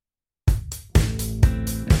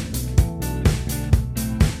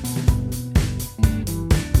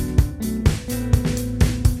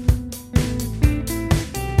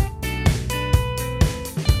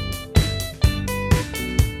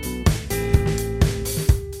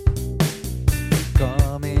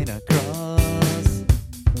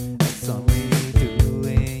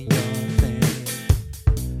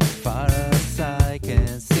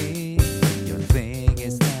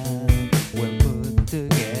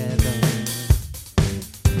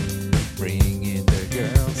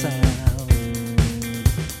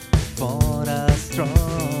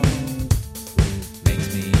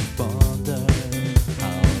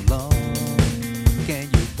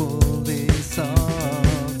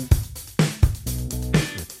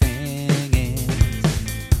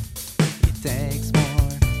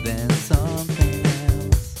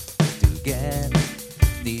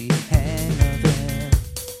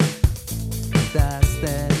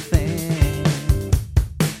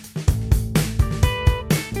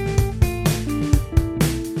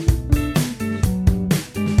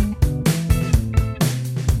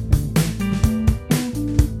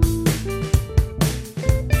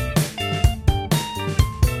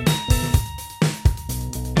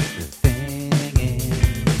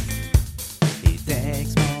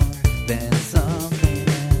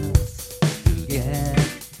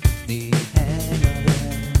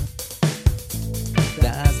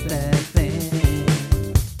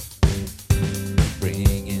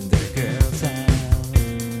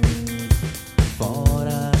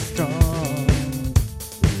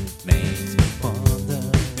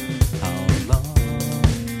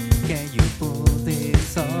pull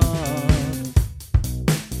this off,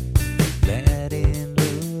 letting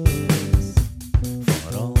loose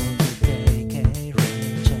for all to take a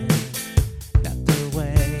range, and not the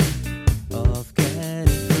way of getting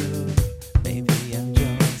through. Maybe I'm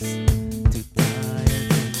just too tired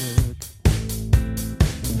to look.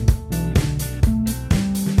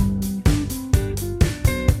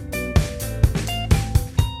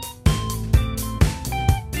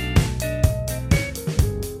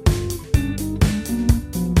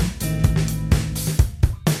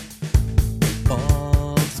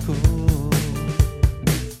 Old school,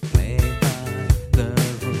 play by the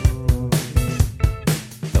rules,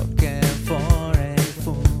 looking for a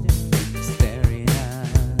fool, staring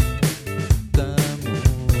at the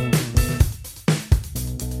moon.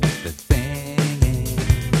 The thing is,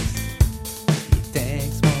 it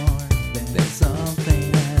takes more than something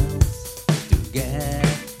else to get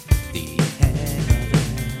the hang of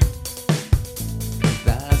it.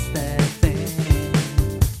 That's the thing.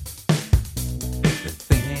 The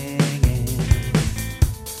thing is,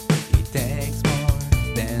 it takes more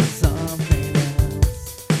than something else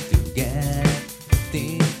to get the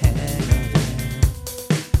hang of it.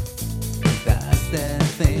 That's the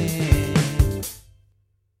thing.